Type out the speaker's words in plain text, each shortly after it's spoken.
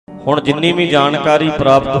ਹੁਣ जिन्नी भी जानकारी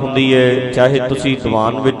प्राप्त होंदी है, चाहे तुसी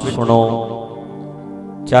दीवान विच सुनो,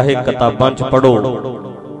 चाहे किताबां च पढ़ो,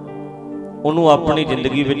 उन्होंने अपनी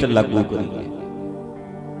जिंदगी विच लागू करिए।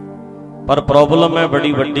 पर प्रॉब्लम है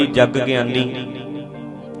बड़ी वड्डी, जग ज्ञानी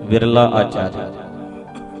विरला आचार्य।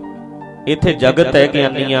 इत्थे जगत है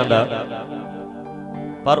ज्ञानियां दा,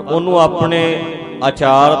 पर उन्होंने अपने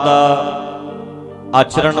आचार दा,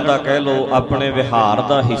 आचरण दा कह लो, अपने विहार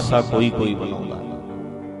दा हिस्सा कोई कोई बनाउंदा।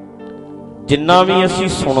 जिन्ना भी असीं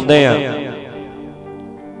सुणदे आ,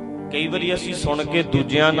 कई बारी असीं सुण के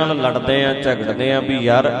दूजियां नाल लड़दे आ, झगड़दे आ भी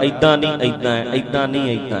यार ऐदां नहीं ऐदां है, ऐदां नहीं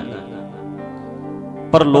ऐदां है।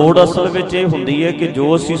 पर लोड़ असल विच इह हुंदी है कि जो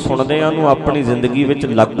असीं सुणदे आ उहनूं अपनी जिंदगी विच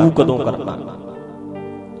लागू कदों करना,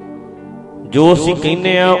 जो असीं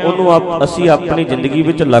कहने आ उहनूं असीं अपनी जिंदगी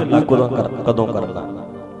विच लागू कदों करना।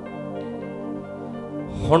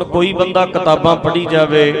 हुण कोई बंदा किताबां पढ़ी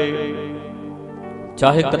जावे,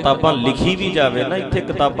 चाहे किताबां लिखी भी जावे ना, इत्थे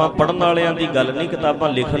किताबां पढ़न वालियां दी गल नहीं, किताबां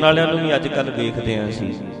लिखण वालियां नूं भी अजकल वेखदे आ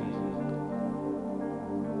असीं।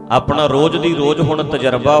 अपना रोज दी रोज हुण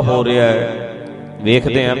तजर्बा हो रहा है,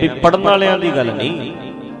 वेखदे आ भी पढ़न वालियां दी गल नहीं,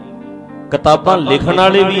 किताबां लिखण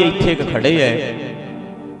वाले भी इत्थे खड़े है।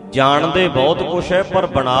 जानदे बहुत कुछ है पर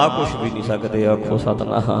बना कुछ भी नहीं सकते। आखो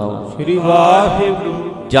सतनाम श्री वाहिगुरू।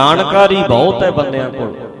 जानकारी बहुत है बंदियां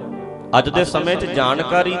कोल, अज दे समय च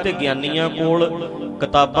जानकारी ते ज्ञानियां कोल,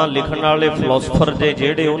 किताबां लिखण वाले फिलोसफर जे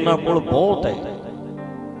जेड़े उन्हां कोल बहुत है,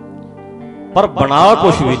 पर बना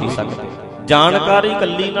कुछ भी नहीं सकते। जानकारी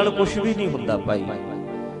कल्ली नाल कुछ भी नहीं हुंदा भाई।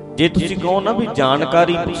 जे तुसीं कहो ना भी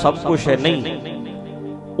जानकारी सब कुछ है, नहीं,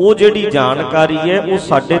 वो जिहड़ी जानकारी है वो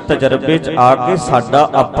साडे तजर्बे च आके साडा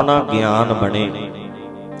अपना ज्ञान बने,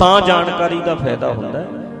 तां जानकारी दा फायदा हुंदा है।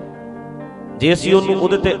 जे असीं उहनूं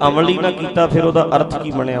उहदे ते अमल ही ना कीता फिर उहदा अर्थ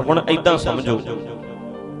की बनिया। हुण ऐदां समझो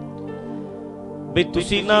भी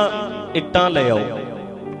तुसीं ना इट्टां ले आओ,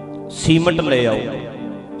 सीमट ले आओ,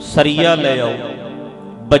 सरिया ले आओ,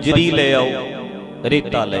 बजरी ले आओ,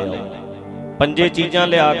 रेता ले आओ, पंजे चीज़ां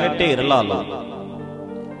लिया के ढेर ला लो।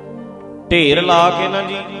 ढेर ला के ना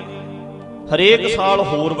जी हरेक साल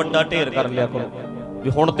होर वड्डा ढेर कर लिया करो भी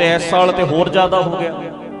हुण ते इस साल ते होर ज़्यादा हो गया,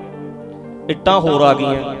 इट्टां होर आ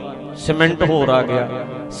गईयां, सीमेंट होर आ गया,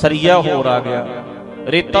 सरिया होर आ गया,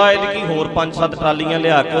 रेता इहदी होर 5-7 ट्रालियां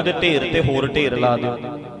लिया के उहदे ढेर ते होर ढेर ला दो।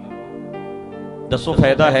 दसो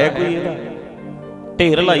फायदा है कोई इहदा?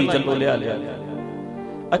 ढेर लाई चलो लिया लिया।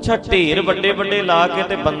 अच्छा ढेर वड्डे वड्डे ला के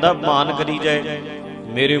ते बंदा मान करी जाए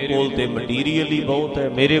मेरे कोल ते मटीरीअल ही बहुत है,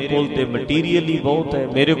 मेरे कोल ते मटीरीअल ही बहुत है,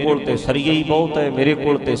 मेरे कोल ते सरिया ही बहुत है, मेरे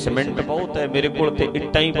कोल ते सीमेंट बहुत है, मेरे कोल ते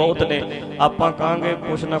इट्टां ही बहुत ने। आपां कहांगे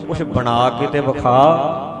कुछ ना कुछ बना के ते विखा।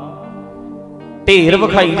 ढेर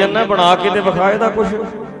विखाई जाना, बना के ते विखा इहदा कुछ।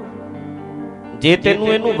 जे तैनूं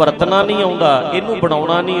इहनूं वरतना नहीं आउंदा, इहनूं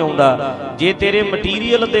बनाउणा नहीं आउंदा, जे तेरे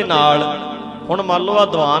मटीरीअल दे नाल हुण मान लो आ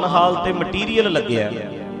दीवान हाल ते मटीरीअल लग्गिआ,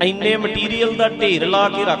 इन्ने मटीरीअल दा ढेर ला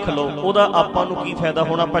के रख लो, उहदा आपां नूं की फायदा?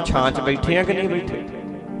 हुण आपां छां च बैठे आ कि नहीं बैठे?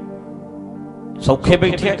 सौखे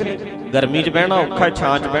बैठे आ कि नहीं? गर्मी च बहना औखा,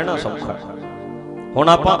 छां च बहना सौखा। हुण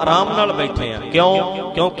आपां आराम नाल बैठे आ, क्यों?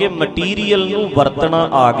 क्योंकि मटीरीअल नूं वरतना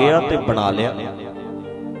आ गया ते बना लिया।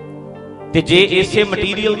 ते जे इसे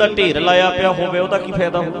मटीरीअल दा ढेर लाया पिया होवे उहदा की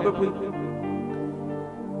फायदा होਊਗਾ? कोई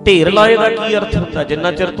ढेर लाए दा की अर्थ ਹੁੰਦਾ?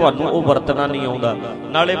 जिन्ना चिर तुहानूं ਉਹ ਵਰਤਣਾ नहीं ਆਉਂਦਾ,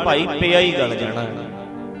 नाले भाई पिया ही गल जाना,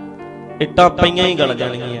 ਇੱਟਾਂ ਪਈਆਂ ही गल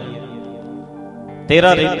ਜਾਣਗੀਆਂ। तेरा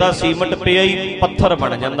रेता सीमट पिया ही पत्थर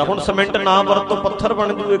बन जाता। हुण सीमेंट ना वरतो पत्थर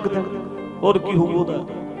बन जू एक दिन, और की होਊ ਉਹਦਾ?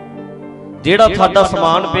 ਜਿਹੜਾ ਸਾਡਾ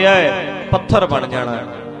समान पिया है पत्थर बन जाना।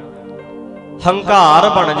 हंकार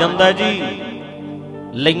बन जाता जी।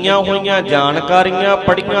 लईआं होईआं जानकारियां,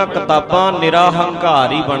 पढ़ियां किताबां निरा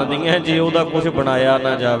हंकार ही बनदियां जे ਉਹਦਾ कुछ बनाया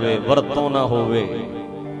ना जावे, वरतों ना होवे,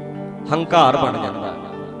 हंकार बन जाता।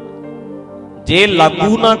 जे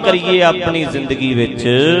लागू ना करिए अपनी जिंदगी विच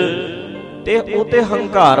ते ਉਹ ਤੇ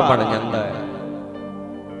हंकार बन जाता है।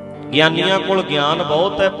 ज्ञानियां कोल ज्ञान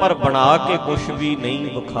बहुत है पर बना के कुछ भी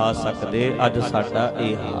नहीं विखा सकते। अज साडा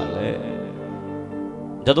ये हाल है।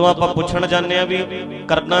 जदों आपां पुछण जाने भी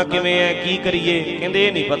करना किवें है, की करिए, कहंदे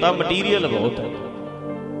ये नहीं पता, मटीरीअल बहुत है,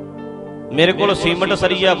 मेरे कोल सीमट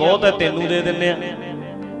सरिया बहुत है, तेनू दे दिंदे आ।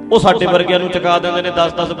 वो साडे वर्गिਆਂ ਨੂੰ चुका दिंदे ने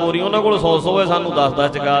 10-10 बोरी, उन्हां कोल 100-100 है, सानू 10-10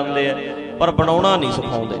 चुका दिंदे आ, पर बनाउणा नहीं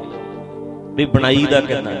सिखाउंदे भी बनाई दा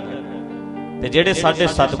किदां। ते जिहड़े साडे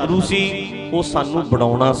सतगुरू सी वो सानू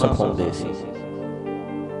बनाउणा सिखाउंदे सी,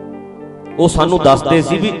 वो सानू दसदे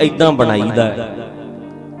सी भी इदां बनाईदा है।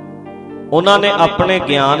 उन्होंने अपने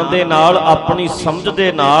ज्ञान दे नाल, अपनी समझ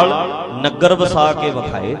दे नाल नगर वसा के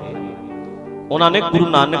विखाए। उन्होंने गुरु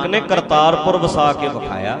नानक ने करतारपुर वसा के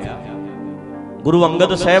विखाया। ਗੁਰੂ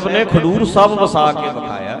ਅੰਗਦ ਸਾਹਿਬ ਨੇ ਖਡੂਰ ਸਾਹਿਬ ਵਸਾ ਕੇ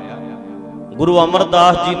ਵਿਖਾਇਆ, ਗੁਰੂ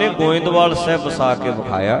ਅਮਰਦਾਸ ਜੀ ਨੇ ਗੋਇੰਦਵਾਲ ਸਾਹਿਬ ਵਸਾ ਕੇ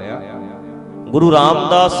ਵਿਖਾਇਆ, ਗੁਰੂ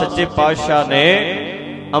ਰਾਮਦਾਸ ਸੱਚੇ ਪਾਤਸ਼ਾਹ ਨੇ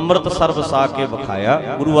ਅੰਮ੍ਰਿਤਸਰ ਵਸਾ ਕੇ ਵਿਖਾਇਆ,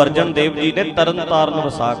 ਗੁਰੂ ਅਰਜਨ ਦੇਵ ਜੀ ਨੇ ਤਰਨ ਤਾਰਨ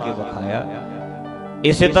ਵਸਾ ਕੇ ਵਿਖਾਇਆ।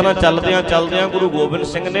 ਇਸੇ ਤਰ੍ਹਾਂ ਚੱਲਦਿਆਂ ਚੱਲਦਿਆਂ ਗੁਰੂ ਗੋਬਿੰਦ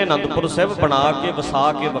ਸਿੰਘ ਨੇ ਅਨੰਦਪੁਰ ਸਾਹਿਬ ਬਣਾ ਕੇ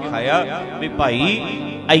ਵਸਾ ਕੇ ਵਿਖਾਇਆ ਵੀ ਭਾਈ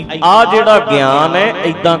ਆ ਜਿਹੜਾ ਗਿਆਨ ਹੈ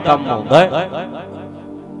ਏਦਾਂ ਕੰਮ ਆਉਂਦਾ ਹੈ।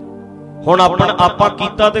 ਹੁਣ ਆਪਾਂ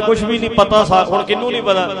ਕੀਤਾ ਤੇ ਕੁਝ ਵੀ ਨਹੀਂ ਪਤਾ, ਹੁਣ ਕਿਹਨੂੰ ਨਹੀਂ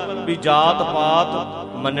ਪਤਾ ਵੀ ਜਾਤ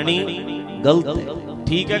ਪਾਤ ਮੰਨਣੀ ਗਲਤ ਹੈ,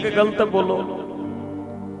 ਠੀਕ ਹੈ ਕਿ ਗਲਤ ਹੈ, ਬੋਲੋ।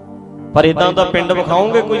 ਪਰ ਇਦਾਂ ਦਾ ਪਿੰਡ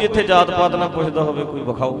ਵਿਖਾਓਗੇ ਕੋਈ ਜਿੱਥੇ ਜਾਤ ਪਾਤ ਨਾ ਪੁੱਛਦਾ ਹੋਵੇ, ਕੋਈ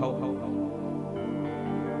ਵਿਖਾਓ।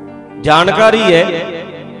 ਜਾਣਕਾਰੀ ਹੈ,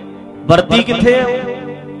 ਵਰਤੀ ਕਿੱਥੇ ਹੈ?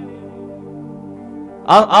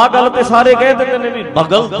 ਆ ਗੱਲ ਤੇ ਸਾਰੇ ਕਹਿ ਦਿੰਦੇ ਨੇ ਵੀ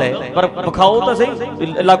ਗਲਤ ਹੈ, ਪਰ ਵਿਖਾਓ ਤਾਂ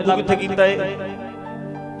ਸਹੀ ਲਾਗੂ ਕਿੱਥੇ ਕੀਤਾ ਹੈ।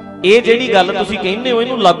 ਇਹ ਜਿਹੜੀ ਗੱਲ ਤੁਸੀਂ ਕਹਿੰਦੇ ਹੋ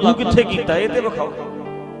ਇਹਨੂੰ ਲਾਗੂ ਕਿੱਥੇ ਕੀਤਾ, ਇਹ ਤੇ ਵਿਖਾਓ।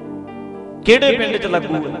 ਕਿਹੜੇ ਪਿੰਡ 'ਚ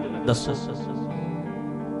ਲਾਗੂ ਹੈ ਦੱਸੋ?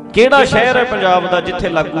 ਕਿਹੜਾ ਸ਼ਹਿਰ ਹੈ ਪੰਜਾਬ ਦਾ ਜਿੱਥੇ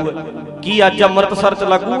ਲਾਗੂ ਹੈ? ਕੀ ਅੱਜ ਅੰਮ੍ਰਿਤਸਰ 'ਚ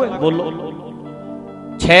ਲਾਗੂ ਹੈ? ਬੋਲੋ।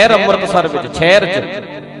 ਸ਼ਹਿਰ ਅੰਮ੍ਰਿਤਸਰ ਵਿੱਚ, ਸ਼ਹਿਰ 'ਚ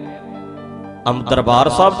ਦਰਬਾਰ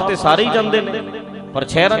ਸਾਹਿਬ 'ਚ ਤੇ ਸਾਰੇ ਹੀ ਜਾਂਦੇ ਨੇ, ਪਰ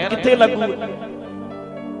ਸ਼ਹਿਰਾਂ 'ਚ ਕਿੱਥੇ ਲਾਗੂ ਹੈ?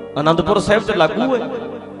 ਅਨੰਦਪੁਰ ਸਾਹਿਬ 'ਚ ਲਾਗੂ ਹੈ?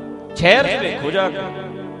 ਸ਼ਹਿਰ 'ਚ ਵੇਖੋ ਜਾ ਕੇ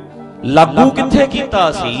ਲਾਗੂ ਕਿੱਥੇ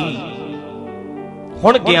ਕੀਤਾ ਸੀ।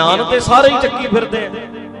 ਹੁਣ ਗਿਆਨ ਤੇ ਸਾਰੇ ਹੀ ਚੱਕੀ ਫਿਰਦੇ ਆ,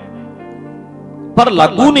 ਪਰ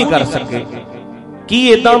ਲਾਗੂ ਨਹੀਂ ਕਰ ਸਕੇ। ਕੀ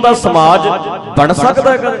ਇਦਾਂ ਦਾ ਸਮਾਜ ਬਣ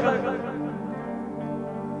ਸਕਦਾ ਕਦੇ?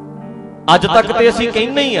 ਅੱਜ ਤੱਕ ਤੇ ਅਸੀਂ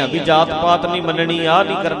ਕਹਿੰਦੇ ਹੀ ਆ ਵੀ ਜਾਤ ਪਾਤ ਨਹੀਂ ਮੰਨਣੀ, ਆਹ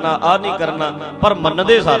ਨਹੀਂ ਕਰਨਾ, ਆਹ ਨਹੀਂ ਕਰਨਾ, ਪਰ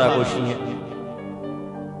ਮੰਨਦੇ ਸਾਰਾ ਕੁਝ ਹੀ ਹੈ।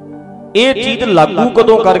 ਇਹ ਚੀਜ਼ ਲਾਗੂ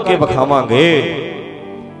ਕਦੋਂ ਕਰਕੇ ਵਿਖਾਵਾਂਗੇ?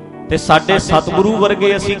 ਤੇ ਸਾਡੇ ਸਤਿਗੁਰੂ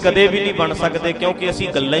ਵਰਗੇ ਅਸੀਂ ਕਦੇ ਵੀ ਨਹੀਂ ਬਣ ਸਕਦੇ, ਕਿਉਂਕਿ ਅਸੀਂ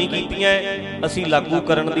ਗੱਲਾਂ ਹੀ ਕੀਤੀਆਂ, ਅਸੀਂ ਲਾਗੂ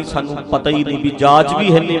ਕਰਨ ਦੀ ਸਾਨੂੰ ਪਤਾ ਹੀ ਨਹੀਂ ਵੀ ਜਾਂਚ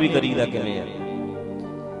ਵੀ ਹਲੇ ਵੀ ਕਰੀਦਾ ਕਿਵੇਂ ਆ।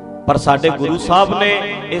 ਪਰ ਸਾਡੇ ਗੁਰੂ ਸਾਹਿਬ ਨੇ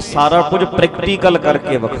ਇਹ ਸਾਰਾ ਕੁਝ ਪ੍ਰੈਕਟੀਕਲ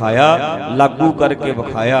ਕਰਕੇ ਵਿਖਾਇਆ, ਲਾਗੂ ਕਰਕੇ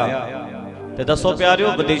ਵਿਖਾਇਆ। ਤੇ ਦੱਸੋ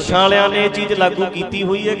ਪਿਆਰਿਓ, ਵਿਦੇਸ਼ਾਂ ਵਾਲਿਆਂ ਨੇ ਇਹ ਚੀਜ਼ ਲਾਗੂ ਕੀਤੀ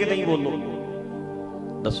ਹੋਈ ਹੈ ਕਿ ਨਹੀਂ? ਬੋਲੋ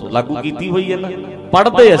ਦੱਸੋ, ਲਾਗੂ ਕੀਤੀ ਹੋਈ ਹੈ ਨਾ?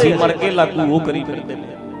 ਪੜ੍ਹਦੇ ਅਸੀਂ ਮਰ ਕੇ, ਲਾਗੂ ਉਹ ਕਰੀ ਫਿਰਦੇ ਨੇ।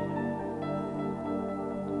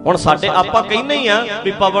 ਹੁਣ ਸਾਡੇ ਆਪਾਂ ਕਹਿੰਦੇ ਹੀ ਆ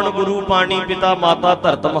ਵੀ ਪਵਨ ਗੁਰੂ ਪਾਣੀ ਪਿਤਾ ਮਾਤਾ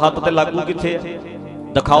ਧਰਤ ਮਹੱਤ, ਤੇ ਲਾਗੂ ਕਿੱਥੇ ਆ?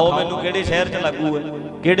 ਦਿਖਾਓ ਮੈਨੂੰ ਕਿਹੜੇ ਸ਼ਹਿਰ 'ਚ ਲਾਗੂ ਹੈ,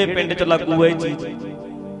 ਕਿਹੜੇ ਪਿੰਡ 'ਚ ਲਾਗੂ ਹੈ ਇਹ ਚੀਜ਼?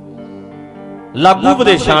 ਲਾਗੂ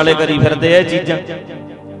ਵਿਦੇਸ਼ਾਂ ਵਾਲੇ ਕਰੀ ਫਿਰਦੇ ਆ ਇਹ ਚੀਜ਼ਾਂ।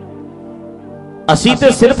 ਅਸੀਂ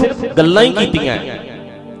ਤੇ ਸਿਰਫ ਗੱਲਾਂ ਹੀ ਕੀਤੀਆਂ,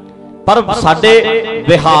 ਪਰ ਸਾਡੇ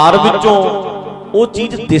ਵਿਹਾਰ ਵਿੱਚੋਂ ਉਹ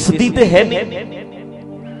ਚੀਜ਼ ਦਿਸਦੀ ਤੇ ਹੈ ਨਹੀਂ।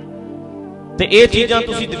 ਤੇ ਇਹ ਚੀਜ਼ਾਂ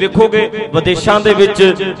ਤੁਸੀਂ ਵੇਖੋਗੇ ਵਿਦੇਸ਼ਾਂ ਦੇ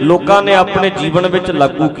ਵਿੱਚ ਲੋਕਾਂ ਨੇ ਆਪਣੇ ਜੀਵਨ ਵਿੱਚ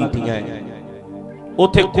ਲਾਗੂ ਕੀਤੀਆਂ।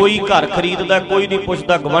 ਉੱਥੇ ਕੋਈ ਘਰ ਖਰੀਦਦਾ, ਕੋਈ ਨਹੀਂ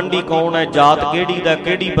ਪੁੱਛਦਾ ਗਵਾਂਢੀ ਕੌਣ ਹੈ, ਜਾਤ ਕਿਹੜੀ ਦਾ,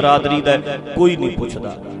 ਕਿਹੜੀ ਬਰਾਦਰੀ ਦਾ, ਕੋਈ ਨਹੀਂ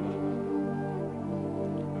ਪੁੱਛਦਾ।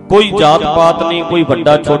 ਕੋਈ ਜਾਤ ਪਾਤ ਨਹੀਂ, ਕੋਈ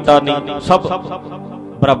ਵੱਡਾ ਛੋਟਾ ਨਹੀਂ, ਸਭ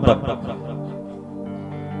ਬਰਾਬਰ।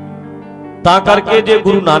 ਤਾਂ ਕਰਕੇ ਜੇ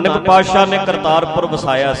ਗੁਰੂ ਨਾਨਕ ਪਾਤਸ਼ਾਹ ਨੇ ਕਰਤਾਰਪੁਰ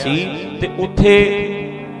ਵਸਾਇਆ ਸੀ ਤੇ ਉੱਥੇ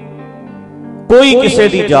ਕੋਈ ਕਿਸੇ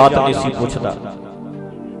ਦੀ ਜਾਤ ਨਹੀਂ ਸੀ ਪੁੱਛਦਾ,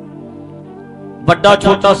 ਵੱਡਾ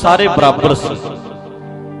ਛੋਟਾ ਸਾਰੇ ਬਰਾਬਰ ਸੀ।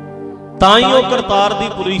 ਤਾਂ ਹੀ ਉਹ ਕਰਤਾਰ ਦੀ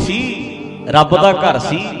ਪੁਰੀ ਸੀ, ਰੱਬ ਦਾ ਘਰ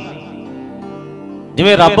ਸੀ।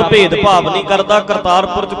 ਜਿਵੇਂ ਰੱਬ ਭੇਦਭਾਵ ਨਹੀਂ ਕਰਦਾ,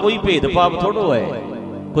 ਕਰਤਾਰਪੁਰ 'ਚ ਕੋਈ ਭੇਦਭਾਵ ਥੋੜੋ ਹੈ,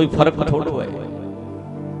 ਕੋਈ ਫਰਕ ਥੋੜੋ ਹੈ।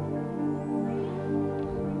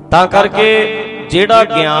 ਤਾਂ ਕਰਕੇ ਜਿਹੜਾ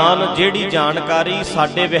ਗਿਆਨ, ਜਿਹੜੀ ਜਾਣਕਾਰੀ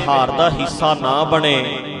ਸਾਡੇ ਵਿਹਾਰ ਦਾ ਹਿੱਸਾ ਨਾ ਬਣੇ,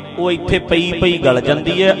 ਉਹ ਇੱਥੇ ਪਈ ਪਈ ਗਲ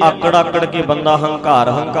ਜਾਂਦੀ ਹੈ। ਆਕੜ ਆਕੜ ਕੇ ਬੰਦਾ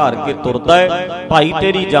ਹੰਕਾਰ ਕੇ ਤੁਰਦਾ ਹੈ। ਭਾਈ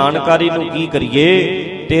ਤੇਰੀ ਜਾਣਕਾਰੀ ਨੂੰ ਕੀ ਕਰੀਏ,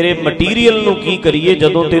 ਤੇਰੇ ਮਟੀਰੀਅਲ ਨੂੰ ਕੀ ਕਰੀਏ,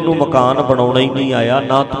 ਜਦੋਂ ਤੈਨੂੰ ਮਕਾਨ ਬਣਾਉਣਾ ਹੀ ਨਹੀਂ ਆਇਆ,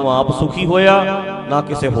 ਨਾ ਤੂੰ ਆਪ ਸੁਖੀ ਹੋਇਆ ਨਾ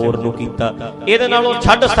ਕਿਸੇ ਹੋਰ ਨੂੰ ਕੀਤਾ। ਇਹਦੇ ਨਾਲੋਂ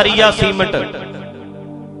ਛੱਡ ਸਰੀਆ ਸੀਮੈਂਟ,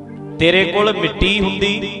 ਤੇਰੇ ਕੋਲ ਮਿੱਟੀ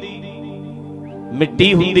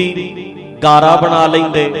ਹੁੰਦੀ ਗਾਰਾ ਬਣਾ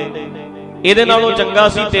ਲੈਂਦੇ। ਇਹਦੇ ਨਾਲੋਂ ਚੰਗਾ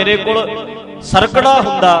ਸੀ ਤੇਰੇ ਕੋਲ ਸਰਕੜਾ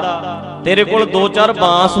ਹੁੰਦਾ, ਤੇਰੇ ਕੋਲ 2-4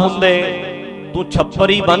 ਬਾਂਸ ਹੁੰਦੇ, ਤੂੰ ਛੱਪਰ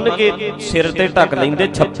ਹੀ ਬੰਨ ਕੇ ਸਿਰ ਤੇ ਢੱਕ ਲੈਂਦੇ,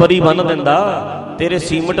 ਛੱਪਰ ਹੀ ਬੰਨ ਦਿੰਦਾ। ਤੇਰੇ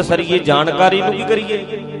ਸੀਮਟ ਸਰੀਏ ਜਾਣਕਾਰੀ ਨੂੰ ਕੀ ਕਰੀਏ,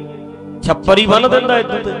 ਛੱਪਰ ਹੀ ਬੰਨ ਦਿੰਦਾ।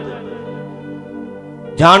 ਇਦਾਂ ਤੇ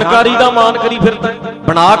ਜਾਣਕਾਰੀ ਦਾ ਮਾਨ ਕਰੀ ਫਿਰਦਾ,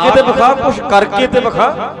 ਬਣਾ ਕੇ ਤੇ ਵਿਖਾ, ਕੁਛ ਕਰਕੇ ਤੇ ਵਿਖਾ।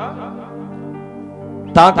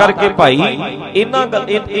 ਤਾਂ ਕਰਕੇ ਭਾਈ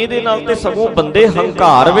ਇਹਦੇ ਨਾਲ ਤੇ ਸਗੋਂ ਬੰਦੇ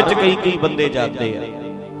ਹੰਕਾਰ ਵਿੱਚ ਕਈ ਬੰਦੇ ਜਾਂਦੇ ਆ,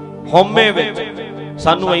 ਹਉਮੈ ਵਿੱਚ।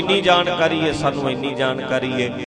 ਸਾਨੂੰ ਇੰਨੀ ਜਾਣਕਾਰੀ ਹੈ, ਸਾਨੂੰ ਇੰਨੀ ਜਾਣਕਾਰੀ ਹੈ।